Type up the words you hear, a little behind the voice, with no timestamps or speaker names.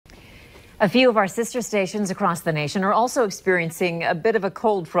A few of our sister stations across the nation are also experiencing a bit of a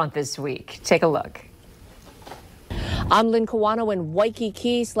cold front this week. Take a look. I'm Lynn Kawano in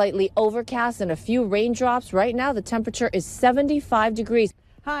Waikiki, slightly overcast and a few raindrops. Right now, the temperature is 75 degrees.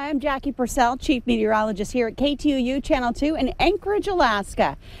 Hi, I'm Jackie Purcell, Chief Meteorologist here at KTOU Channel 2 in Anchorage,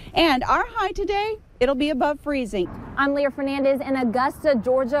 Alaska. And our high today, it'll be above freezing. I'm Leah Fernandez in Augusta,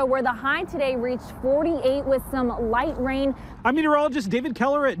 Georgia, where the high today reached 48 with some light rain. I'm meteorologist David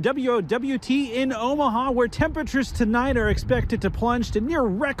Keller at WOWT in Omaha, where temperatures tonight are expected to plunge to near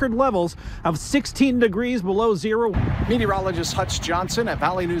record levels of 16 degrees below zero. Meteorologist Hutch Johnson at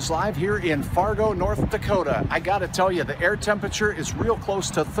Valley News Live here in Fargo, North Dakota. I got to tell you, the air temperature is real close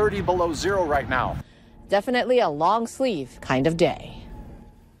to 30 below zero right now. Definitely a long sleeve kind of day.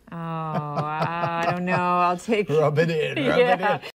 Oh, I don't know. I'll take Rub it in. Rub it in.